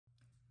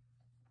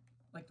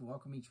I'd like to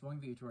welcome each one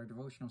of you to our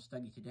devotional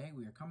study today.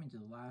 We are coming to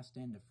the last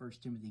end of 1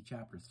 Timothy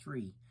chapter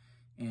 3.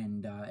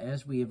 And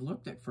as we have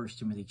looked at 1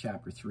 Timothy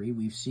chapter 3,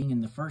 we've seen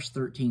in the first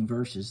 13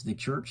 verses the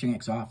church and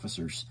its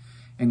officers.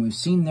 And we've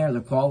seen there the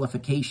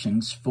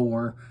qualifications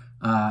for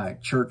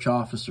church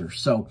officers.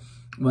 So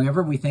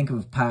whenever we think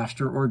of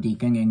pastor or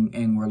deacon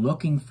and we're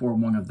looking for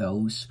one of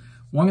those,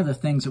 one of the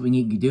things that we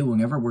need to do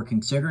whenever we're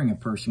considering a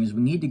person is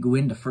we need to go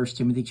into 1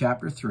 Timothy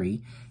chapter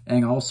 3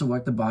 and also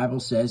what the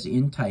Bible says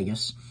in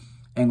Titus.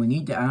 And we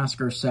need to ask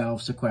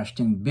ourselves the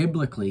question,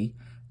 biblically,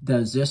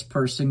 does this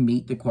person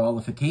meet the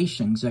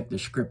qualifications that the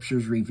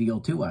scriptures reveal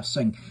to us?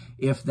 And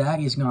if that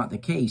is not the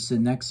case,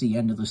 then that's the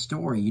end of the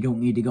story. You don't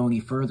need to go any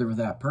further with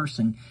that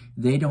person.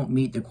 They don't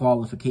meet the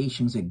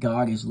qualifications that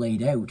God has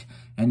laid out,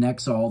 and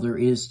that's all there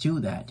is to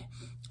that.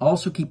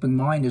 Also keep in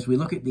mind as we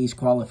look at these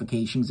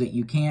qualifications that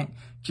you can't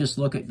just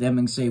look at them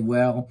and say,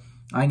 well,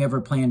 I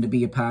never planned to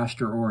be a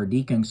pastor or a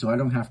deacon, so I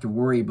don't have to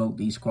worry about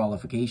these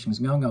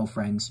qualifications. No,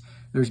 friends.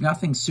 There's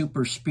nothing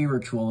super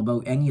spiritual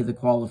about any of the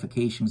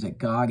qualifications that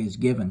God has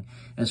given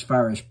as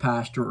far as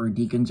pastor or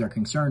deacons are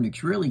concerned.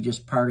 It's really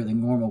just part of the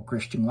normal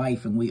Christian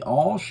life, and we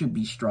all should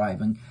be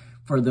striving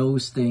for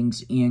those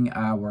things in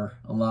our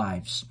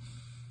lives.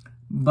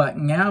 But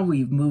now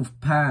we've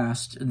moved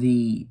past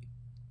the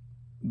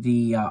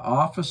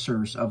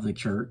officers of the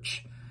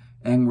church,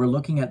 and we're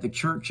looking at the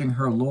church and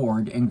her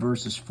Lord in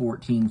verses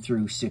 14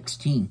 through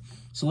 16.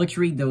 So let's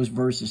read those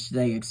verses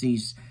today. It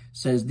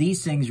says,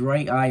 "These things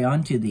write I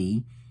unto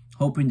thee,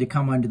 hoping to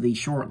come unto thee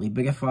shortly.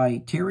 But if I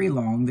tarry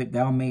long, that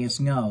thou mayest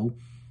know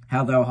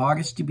how thou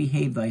oughtest to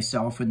behave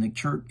thyself in the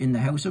church, in the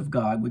house of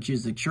God, which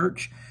is the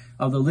church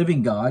of the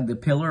living God, the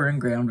pillar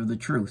and ground of the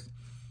truth.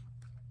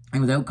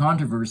 And without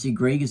controversy,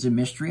 great is the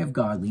mystery of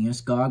godliness.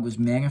 God was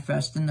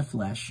manifest in the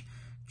flesh,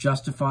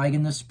 justified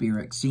in the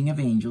Spirit, seen of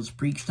angels,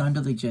 preached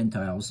unto the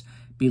Gentiles,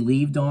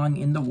 believed on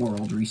in the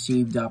world,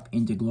 received up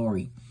into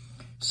glory."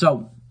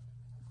 So,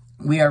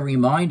 we are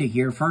reminded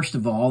here, first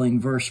of all,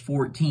 in verse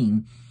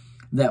 14,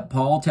 that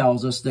Paul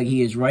tells us that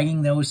he is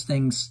writing those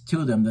things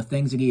to them, the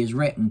things that he has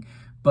written,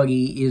 but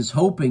he is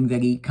hoping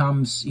that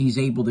he's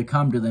able to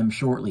come to them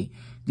shortly.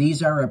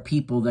 These are a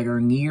people that are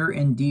near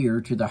and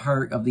dear to the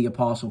heart of the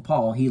Apostle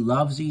Paul. He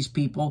loves these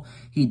people.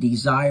 He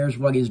desires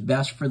what is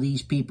best for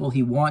these people.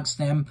 He wants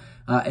them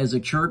as a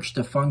church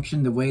to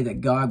function the way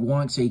that God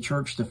wants a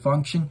church to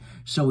function.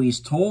 So he's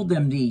told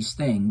them these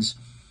things.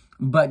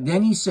 But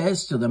then he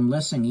says to them,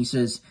 listen, he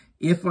says,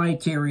 if I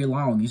tarry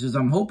long, he says,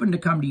 I'm hoping to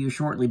come to you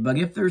shortly, but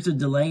if there's a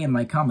delay in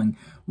my coming,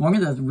 one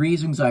of the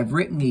reasons I've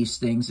written these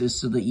things is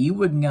so that you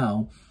would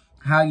know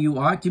how you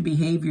ought to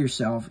behave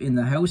yourself in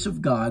the house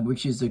of God,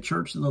 which is the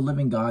church of the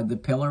living God, the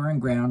pillar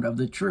and ground of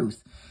the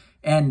truth.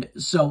 And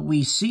so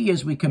we see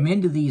as we come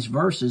into these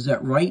verses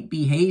that right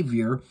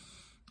behavior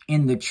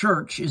in the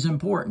church is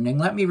important. And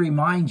let me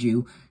remind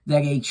you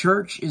that a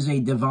church is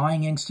a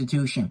divine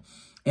institution.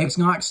 It's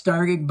not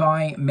started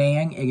by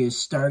man, it is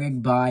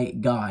started by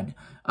God.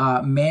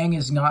 Man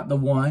is not the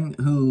one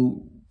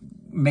who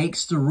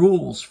makes the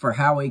rules for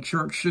how a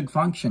church should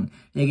function.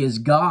 It is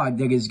God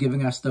that is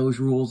giving us those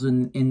rules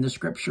in the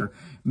scripture.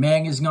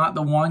 Man is not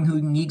the one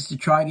who needs to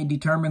try to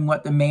determine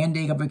what the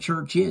mandate of a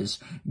church is.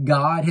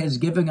 God has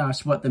given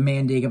us what the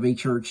mandate of a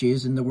church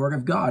is in the Word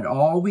of God.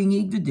 All we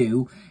need to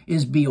do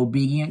is be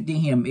obedient to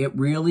Him. It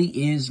really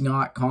is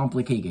not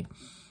complicated.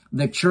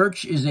 The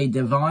church is a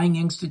divine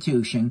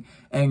institution,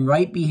 and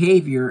right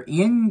behavior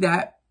in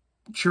that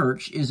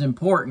church is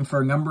important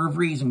for a number of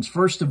reasons.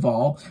 First of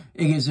all,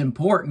 it is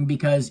important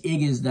because it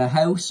is the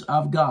house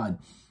of God.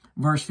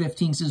 Verse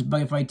 15 says,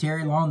 but if I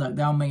tarry long, that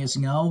thou mayest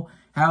know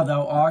how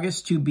thou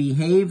oughtest to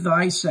behave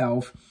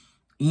thyself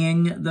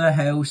in the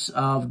house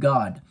of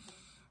God.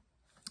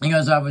 And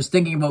as I was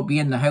thinking about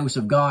being the house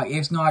of God,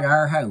 it's not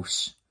our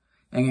house,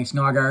 and it's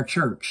not our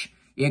church.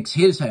 It's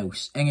His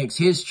house, and it's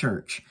His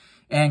church.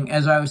 And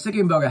as I was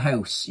thinking about a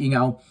house,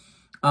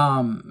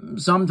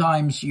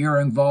 sometimes you're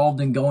involved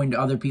in going to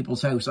other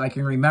people's house. I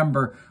can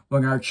remember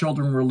when our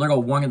children were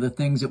little, one of the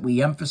things that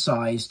we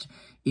emphasized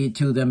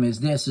to them is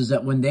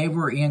that when they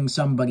were in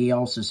somebody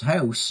else's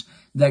house,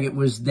 that it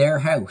was their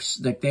house,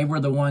 that they were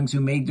the ones who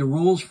made the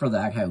rules for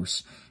that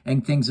house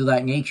and things of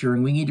that nature.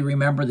 And we need to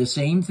remember the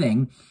same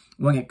thing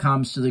when it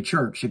comes to the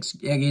church. It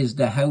is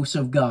the house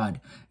of God.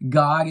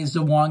 God is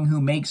the one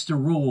who makes the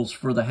rules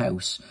for the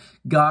house.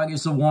 God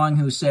is the one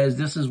who says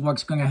this is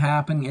what's going to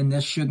happen and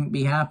this shouldn't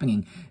be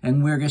happening.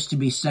 And we're just to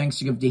be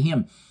sensitive to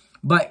Him.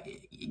 But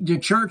the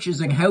church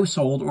is a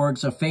household, or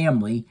it's a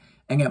family,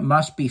 and it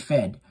must be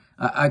fed.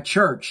 A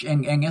church,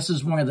 and this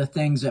is one of the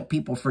things that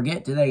people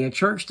forget today, a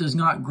church does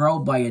not grow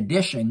by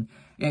addition.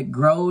 It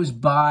grows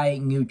by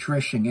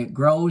nutrition. It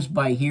grows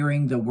by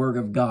hearing the Word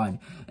of God.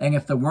 And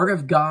if the Word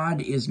of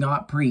God is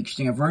not preached,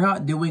 and if we're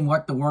not doing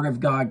what the Word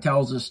of God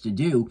tells us to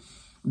do,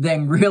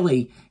 then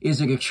really, is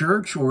it a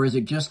church or is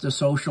it just a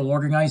social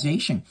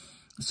organization?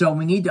 So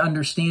we need to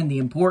understand the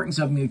importance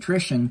of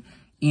nutrition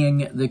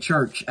in the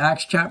church.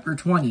 Acts chapter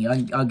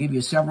 20, I'll give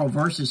you several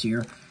verses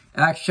here.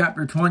 Acts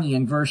chapter 20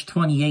 and verse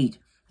 28.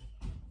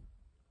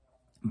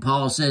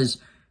 Paul says,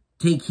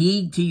 Take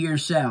heed to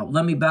yourself.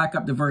 Let me back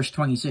up to verse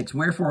 26.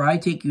 Wherefore I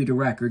take you to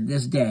record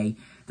this day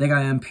that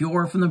I am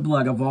pure from the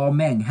blood of all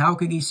men. How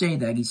could he say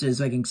that? He says,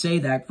 I can say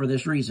that for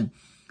this reason.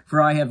 For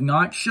I have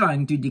not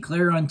shunned to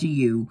declare unto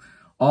you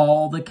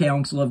all the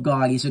counsel of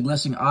God. He said,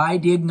 listen, I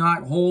did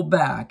not hold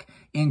back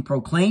in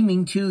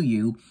proclaiming to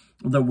you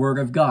the word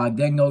of God.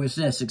 Then notice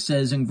this. It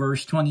says in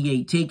verse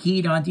 28, take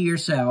heed unto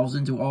yourselves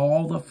and to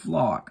all the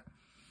flock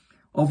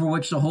over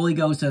which the Holy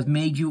Ghost hath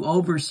made you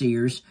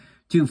overseers,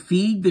 to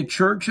feed the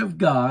church of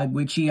God,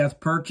 which he hath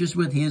purchased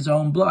with his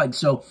own blood.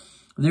 So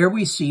there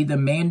we see the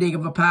mandate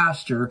of a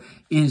pastor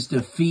is to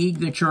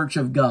feed the church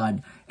of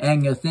God.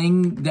 And the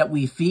thing that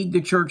we feed the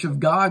church of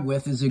God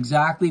with is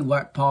exactly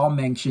what Paul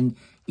mentioned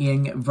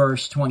in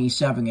verse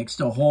 27. It's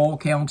the whole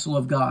counsel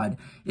of God.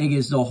 It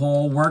is the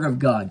whole word of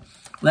God.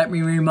 Let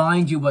me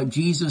remind you what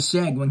Jesus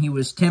said when he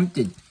was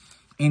tempted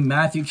in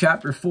Matthew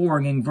chapter 4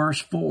 and in verse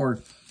 4.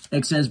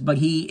 It says, but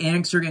he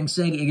answered and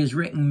said, it is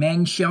written,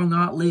 men shall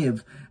not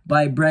live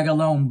by bread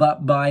alone,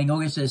 but by,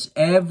 notice this,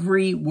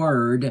 every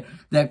word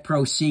that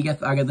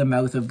proceedeth out of the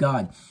mouth of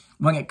God.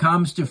 When it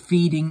comes to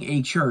feeding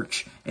a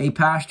church, a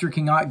pastor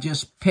cannot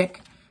just pick,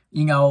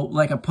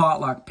 like a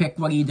potluck, pick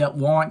what he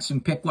wants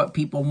and pick what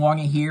people want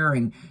to hear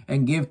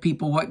and give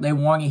people what they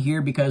want to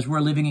hear, because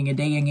we're living in a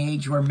day and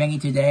age where many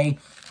today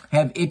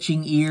have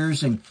itching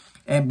ears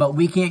but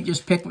we can't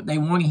just pick what they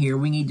want to hear.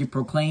 We need to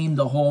proclaim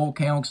the whole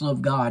counsel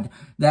of God.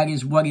 That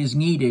is what is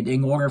needed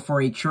in order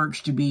for a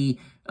church to be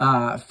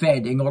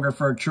fed, in order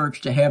for a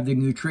church to have the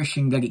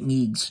nutrition that it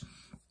needs.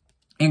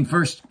 In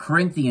 1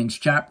 Corinthians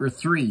chapter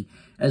 3,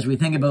 as we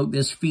think about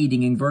this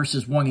feeding in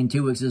verses 1 and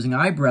 2, it says, and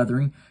I,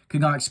 brethren,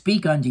 could not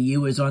speak unto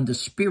you as unto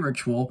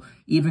spiritual,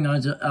 even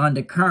as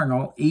unto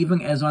carnal,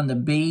 even as unto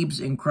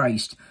babes in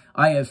Christ.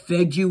 I have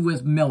fed you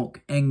with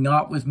milk and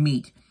not with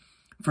meat.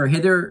 For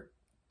hitherto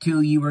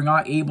you were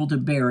not able to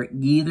bear it,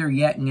 neither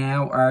yet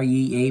now are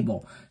ye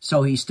able.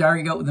 So he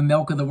started out with the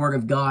milk of the word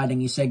of God, and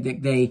he said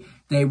that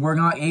they were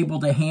not able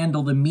to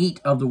handle the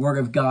meat of the word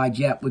of God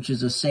yet, which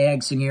is a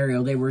sad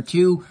scenario. They were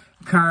too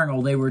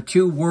carnal, they were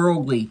too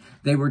worldly,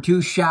 they were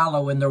too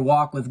shallow in their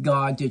walk with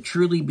God to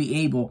truly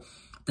be able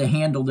to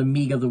handle the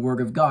meat of the word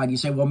of God. You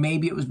say, well,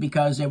 maybe it was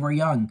because they were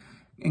young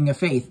in the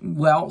faith.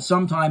 Well,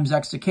 sometimes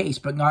that's the case,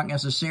 but not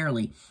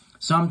necessarily.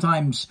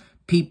 Sometimes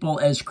people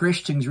as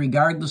Christians,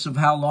 regardless of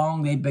how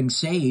long they've been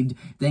saved,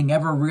 they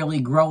never really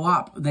grow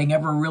up. They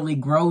never really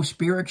grow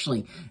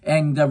spiritually.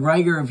 And the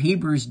writer of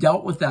Hebrews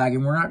dealt with that,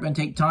 and we're not going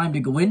to take time to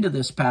go into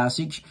this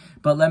passage,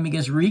 but let me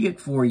just read it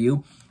for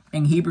you.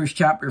 In Hebrews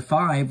chapter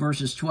 5,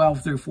 verses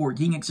 12 through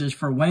 14, it says,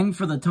 for when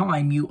for the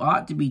time you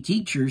ought to be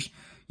teachers,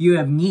 you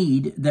have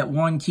need that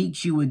one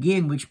teach you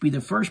again, which be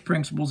the first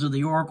principles of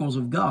the oracles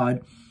of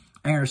God,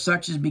 and are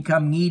such as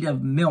become need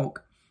of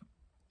milk,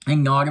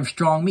 and not of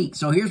strong meat.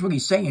 So here's what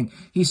he's saying.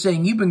 He's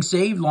saying you've been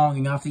saved long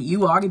enough that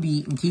you ought to be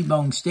eating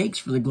T-bone steaks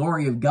for the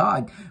glory of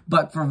God,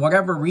 but for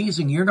whatever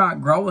reason, you're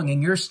not growing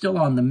and you're still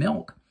on the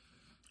milk.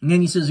 And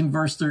then he says in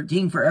verse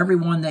 13, for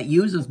everyone that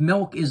useth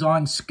milk is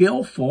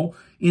unskillful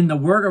in the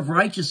word of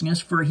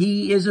righteousness, for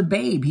he is a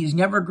babe. He's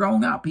never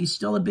grown up. He's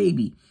still a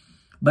baby.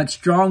 But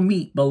strong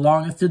meat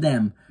belongeth to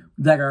them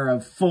that are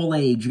of full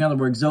age. In other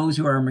words, those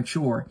who are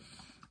mature.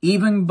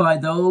 Even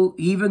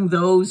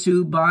those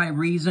who by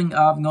reason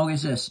of,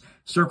 notice this,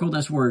 circle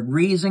this word,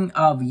 reason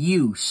of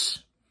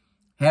use,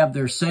 have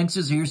their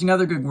senses, here's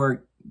another good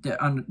word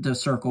to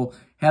circle,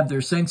 have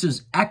their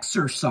senses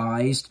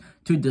exercised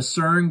to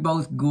discern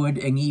both good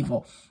and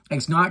evil.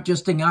 It's not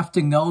just enough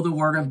to know the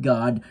word of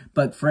God,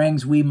 but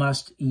friends, we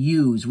must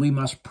use, we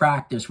must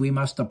practice, we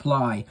must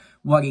apply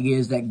what it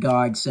is that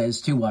God says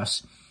to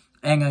us.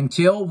 And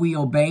until we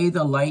obey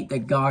the light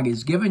that God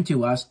has given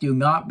to us, do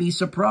not be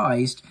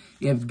surprised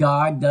if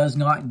God does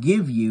not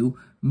give you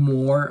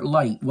more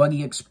light. What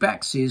he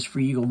expects is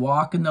for you to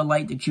walk in the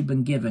light that you've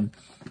been given,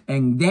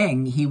 and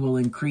then he will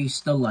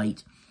increase the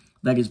light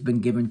that has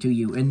been given to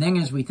you. And then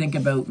as we think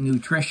about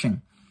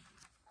nutrition,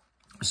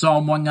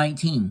 Psalm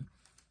 119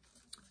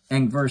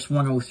 and verse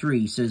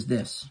 103 says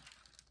this.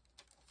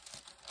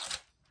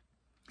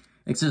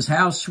 It says,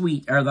 how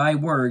sweet are thy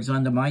words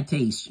unto my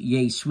taste,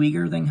 yea,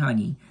 sweeter than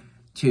honey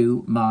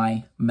to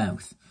my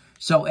mouth.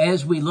 So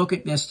as we look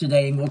at this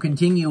today, and we'll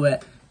continue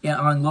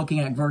on looking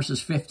at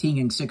verses 15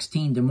 and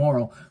 16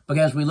 tomorrow, but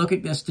as we look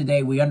at this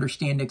today, we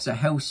understand it's a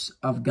house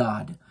of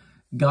God.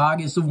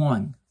 God is the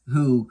one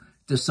who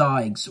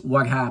decides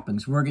what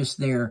happens. We're just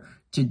there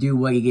to do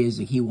what it is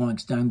that he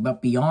wants done.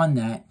 But beyond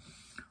that,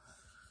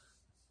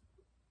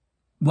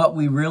 what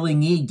we really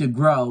need to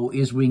grow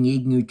is we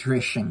need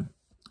nutrition.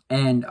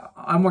 And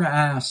I want to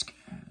ask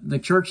the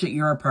church that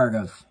you're a part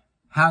of,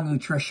 how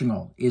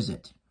nutritional is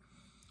it?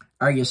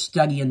 Are you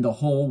studying the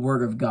whole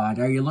Word of God?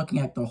 Are you looking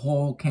at the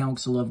whole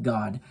counsel of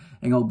God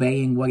and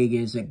obeying what it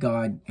is that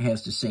God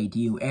has to say to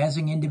you? As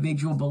an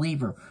individual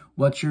believer,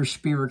 what's your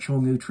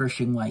spiritual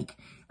nutrition like?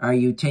 Are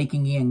you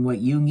taking in what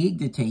you need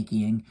to take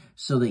in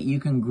so that you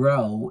can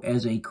grow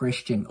as a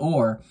Christian?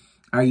 Or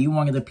are you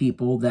one of the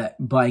people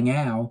that by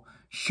now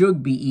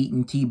should be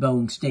eating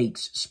T-bone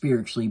steaks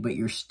spiritually, but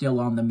you're still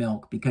on the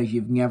milk because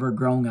you've never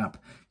grown up.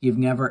 You've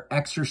never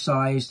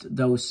exercised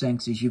those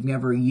senses. You've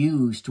never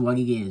used what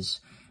it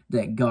is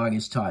that God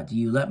has taught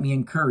you. Let me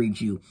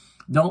encourage you.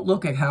 Don't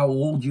look at how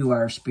old you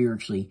are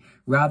spiritually.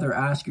 Rather,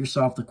 ask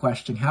yourself the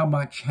question, how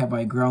much have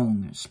I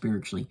grown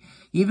spiritually?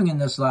 Even in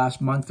this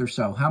last month or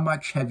so, how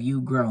much have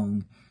you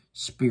grown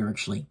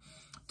spiritually?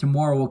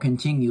 Tomorrow we'll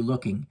continue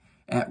looking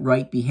at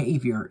right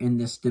behavior in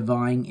this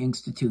divine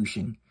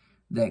institution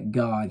that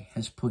God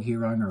has put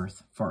here on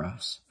earth for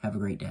us. Have a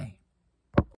great day.